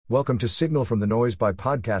Welcome to Signal from the Noise by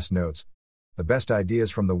Podcast Notes, the best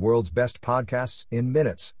ideas from the world's best podcasts in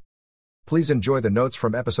minutes. Please enjoy the notes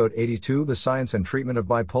from episode 82, The Science and Treatment of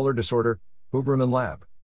Bipolar Disorder, Huberman Lab.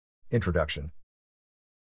 Introduction.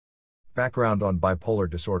 Background on bipolar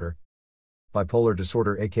disorder. Bipolar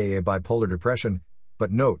disorder, aka bipolar depression,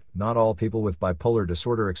 but note, not all people with bipolar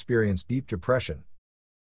disorder experience deep depression.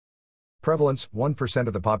 Prevalence: 1%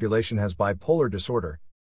 of the population has bipolar disorder.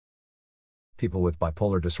 People with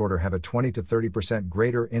bipolar disorder have a 20 to 30%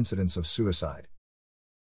 greater incidence of suicide.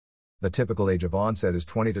 The typical age of onset is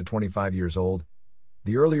 20 to 25 years old.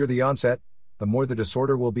 The earlier the onset, the more the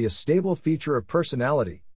disorder will be a stable feature of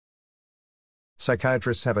personality.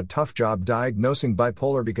 Psychiatrists have a tough job diagnosing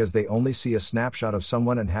bipolar because they only see a snapshot of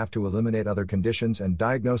someone and have to eliminate other conditions and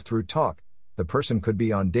diagnose through talk. The person could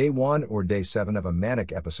be on day 1 or day 7 of a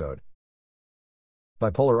manic episode.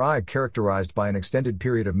 Bipolar I, characterized by an extended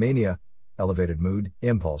period of mania, elevated mood,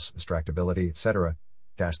 impulse, distractibility, etc.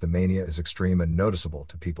 The mania is extreme and noticeable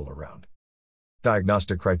to people around.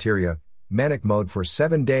 Diagnostic criteria: manic mode for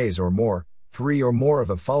 7 days or more, 3 or more of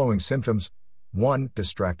the following symptoms: 1.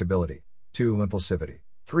 Distractibility. 2. Impulsivity.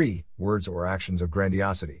 3. Words or actions of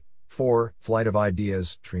grandiosity. 4. Flight of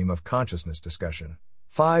ideas, stream of consciousness discussion.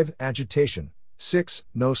 5. Agitation. 6.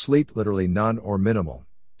 No sleep, literally none or minimal.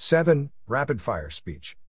 7. Rapid-fire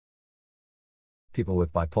speech. People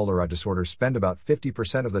with bipolar I disorder spend about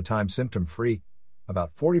 50% of the time symptom-free,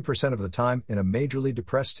 about 40% of the time in a majorly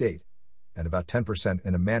depressed state, and about 10%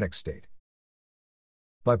 in a manic state.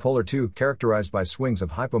 Bipolar II, characterized by swings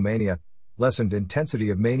of hypomania, lessened intensity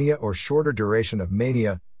of mania or shorter duration of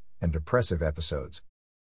mania, and depressive episodes.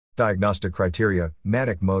 Diagnostic criteria: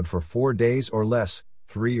 manic mode for 4 days or less,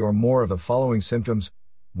 3 or more of the following symptoms: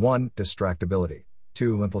 1. Distractibility.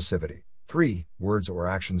 2. Impulsivity. 3. Words or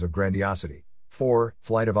actions of grandiosity. 4.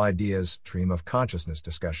 Flight of ideas, stream of consciousness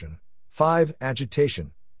discussion. 5.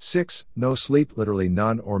 Agitation. 6. No sleep, literally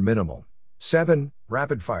none or minimal. 7.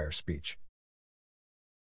 Rapid-fire speech.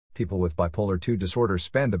 People with bipolar II disorder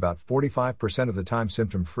spend about 45% of the time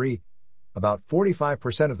symptom-free, about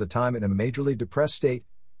 45% of the time in a majorly depressed state,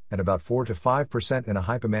 and about 4 to 5% in a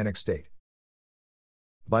hypomanic state.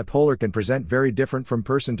 Bipolar can present very different from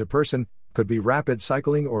person to person, could be rapid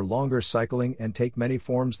cycling or longer cycling, and take many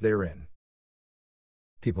forms therein.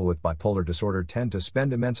 People with bipolar disorder tend to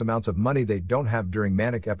spend immense amounts of money they don't have during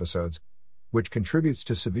manic episodes, which contributes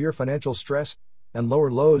to severe financial stress and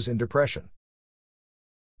lower lows in depression.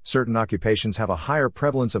 Certain occupations have a higher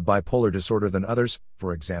prevalence of bipolar disorder than others,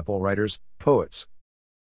 for example, writers, poets.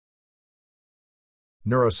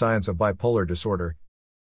 Neuroscience of bipolar disorder.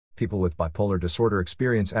 People with bipolar disorder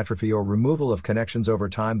experience atrophy or removal of connections over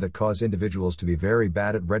time that cause individuals to be very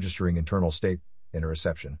bad at registering internal state,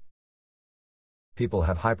 interoception. People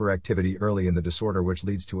have hyperactivity early in the disorder, which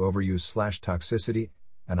leads to overuse/toxicity,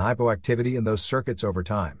 and hypoactivity in those circuits over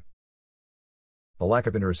time. The lack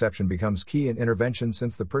of interoception becomes key in intervention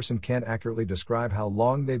since the person can't accurately describe how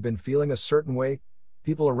long they've been feeling a certain way.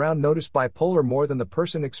 People around notice bipolar more than the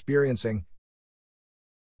person experiencing.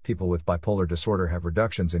 People with bipolar disorder have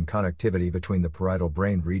reductions in connectivity between the parietal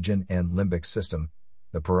brain region and limbic system.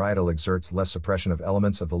 The parietal exerts less suppression of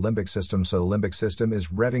elements of the limbic system, so the limbic system is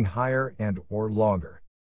revving higher and/or longer.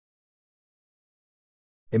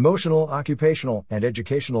 Emotional, occupational, and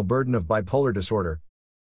educational burden of bipolar disorder.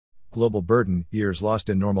 Global burden: years lost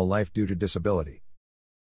in normal life due to disability.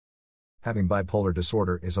 Having bipolar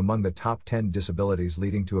disorder is among the top 10 disabilities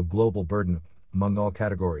leading to a global burden, among all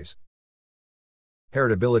categories.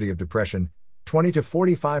 Heritability of depression: 20 to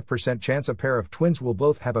 45% chance a pair of twins will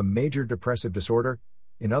both have a major depressive disorder.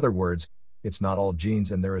 In other words, it's not all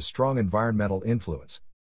genes and there is strong environmental influence.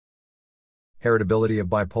 Heritability of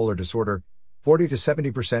bipolar disorder: 40 to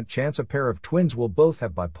 70% chance a pair of twins will both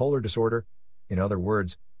have bipolar disorder. In other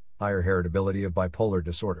words, higher heritability of bipolar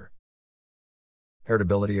disorder.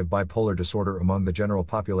 Heritability of bipolar disorder among the general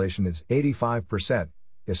population is 85%.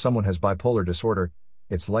 If someone has bipolar disorder,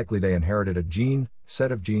 it's likely they inherited a gene,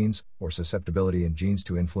 set of genes, or susceptibility in genes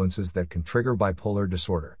to influences that can trigger bipolar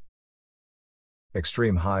disorder.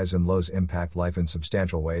 Extreme highs and lows impact life in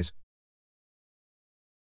substantial ways.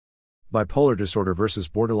 Bipolar disorder versus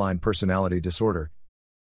borderline personality disorder.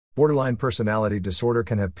 Borderline personality disorder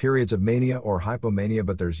can have periods of mania or hypomania,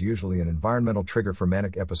 but there's usually an environmental trigger for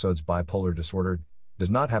manic episodes. Bipolar disorder does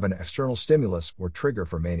not have an external stimulus or trigger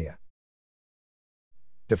for mania.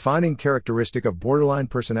 Defining characteristic of borderline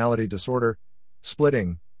personality disorder: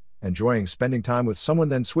 splitting, enjoying spending time with someone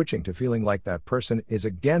then switching to feeling like that person is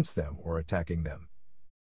against them or attacking them.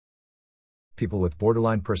 People with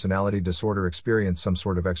borderline personality disorder experience some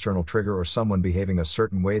sort of external trigger or someone behaving a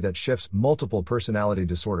certain way that shifts multiple personality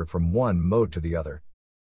disorder from one mode to the other.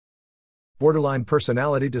 Borderline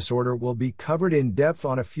personality disorder will be covered in depth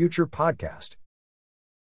on a future podcast.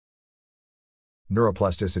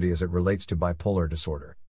 Neuroplasticity as it relates to bipolar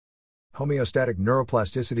disorder. Homeostatic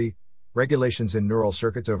neuroplasticity, regulations in neural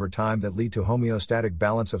circuits over time that lead to homeostatic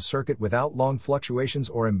balance of circuit without long fluctuations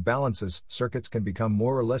or imbalances. Circuits can become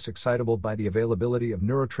more or less excitable by the availability of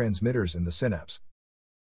neurotransmitters in the synapse.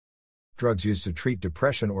 Drugs used to treat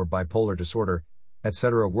depression or bipolar disorder,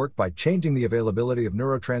 etc. work by changing the availability of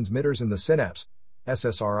neurotransmitters in the synapse.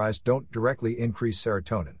 SSRIs don't directly increase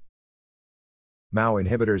serotonin. MAO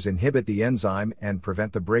inhibitors inhibit the enzyme and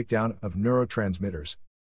prevent the breakdown of neurotransmitters.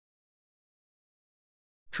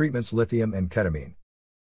 Treatments: lithium and ketamine.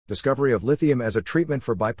 Discovery of lithium as a treatment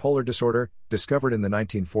for bipolar disorder, discovered in the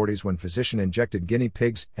 1940s when physician injected guinea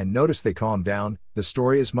pigs and noticed they calmed down. The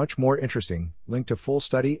story is much more interesting. Link to full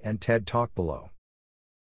study and TED Talk below.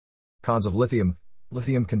 Cons of lithium.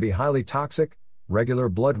 Lithium can be highly toxic. Regular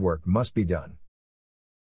blood work must be done.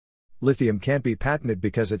 Lithium can't be patented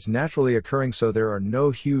because it's naturally occurring, so there are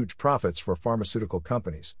no huge profits for pharmaceutical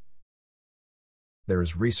companies. There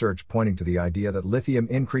is research pointing to the idea that lithium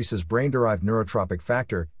increases brain-derived neurotrophic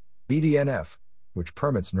factor, BDNF, which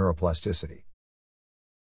permits neuroplasticity.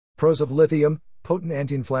 Pros of lithium: potent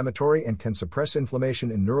anti-inflammatory and can suppress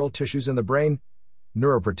inflammation in neural tissues in the brain.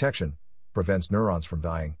 Neuroprotection, prevents neurons from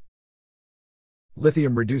dying.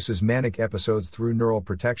 Lithium reduces manic episodes through neural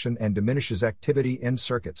protection and diminishes activity in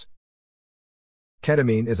circuits.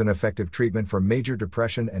 Ketamine is an effective treatment for major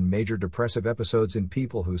depression and major depressive episodes in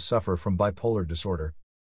people who suffer from bipolar disorder.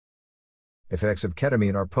 Effects of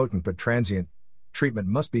ketamine are potent but transient. Treatment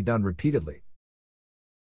must be done repeatedly.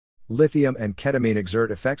 Lithium and ketamine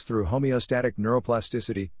exert effects through homeostatic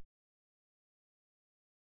neuroplasticity.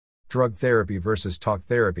 Drug therapy versus talk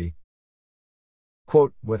therapy.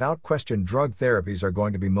 Quote, without question, drug therapies are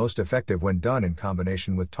going to be most effective when done in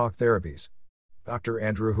combination with talk therapies. Dr.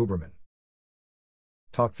 Andrew Huberman.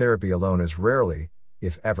 Talk therapy alone is rarely,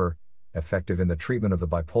 if ever, effective in the treatment of the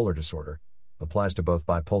bipolar disorder. Applies to both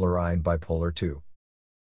bipolar I and bipolar II.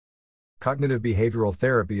 Cognitive behavioral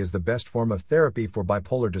therapy is the best form of therapy for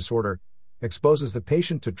bipolar disorder, exposes the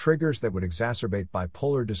patient to triggers that would exacerbate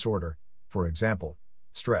bipolar disorder, for example,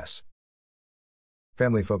 stress.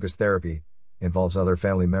 Family-focused therapy involves other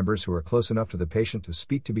family members who are close enough to the patient to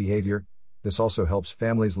speak to behavior. This also helps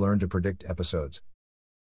families learn to predict episodes.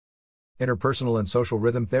 Interpersonal and social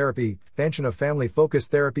rhythm therapy, expansion of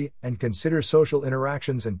family-focused therapy, and considers social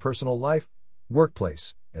interactions in personal life,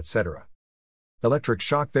 workplace, etc. Electric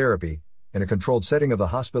shock therapy, in a controlled setting of the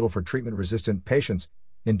hospital for treatment-resistant patients,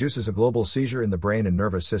 induces a global seizure in the brain and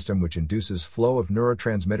nervous system which induces flow of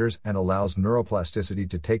neurotransmitters and allows neuroplasticity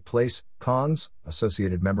to take place. Cons: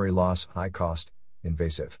 associated memory loss, high cost,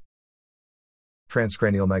 invasive.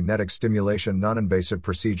 Transcranial magnetic stimulation non-invasive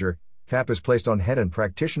procedure. Cap is placed on head and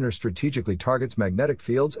practitioner strategically targets magnetic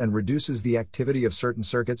fields and reduces the activity of certain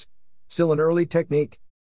circuits. Still an early technique.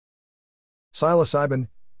 Psilocybin,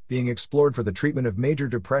 being explored for the treatment of major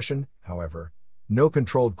depression, however, no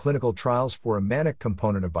controlled clinical trials for a manic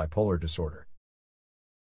component of bipolar disorder.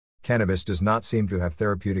 Cannabis does not seem to have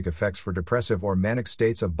therapeutic effects for depressive or manic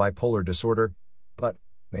states of bipolar disorder, but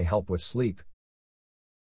may help with sleep.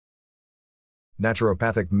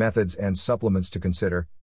 Naturopathic methods and supplements to consider.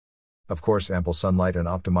 Of course, ample sunlight and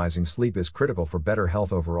optimizing sleep is critical for better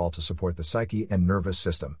health overall to support the psyche and nervous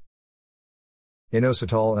system.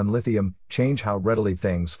 Inositol and lithium change how readily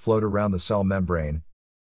things float around the cell membrane.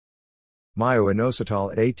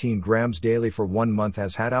 Myo-inositol at 18 grams daily for 1 month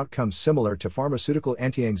has had outcomes similar to pharmaceutical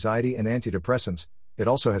anti-anxiety and antidepressants. It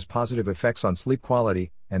also has positive effects on sleep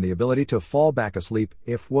quality and the ability to fall back asleep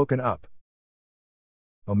if woken up.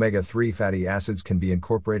 Omega-3 fatty acids can be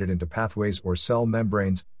incorporated into pathways or cell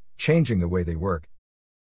membranes, changing the way they work.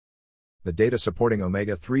 The data supporting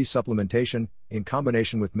omega-3 supplementation, in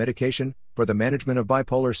combination with medication, for the management of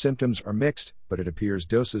bipolar symptoms are mixed, but it appears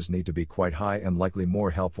doses need to be quite high and likely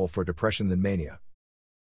more helpful for depression than mania.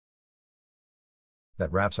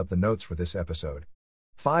 That wraps up the notes for this episode.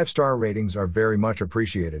 5-star ratings are very much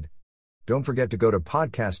appreciated. Don't forget to go to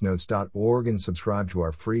podcastnotes.org and subscribe to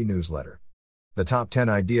our free newsletter. The top 10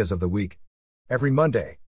 ideas of the week. Every Monday.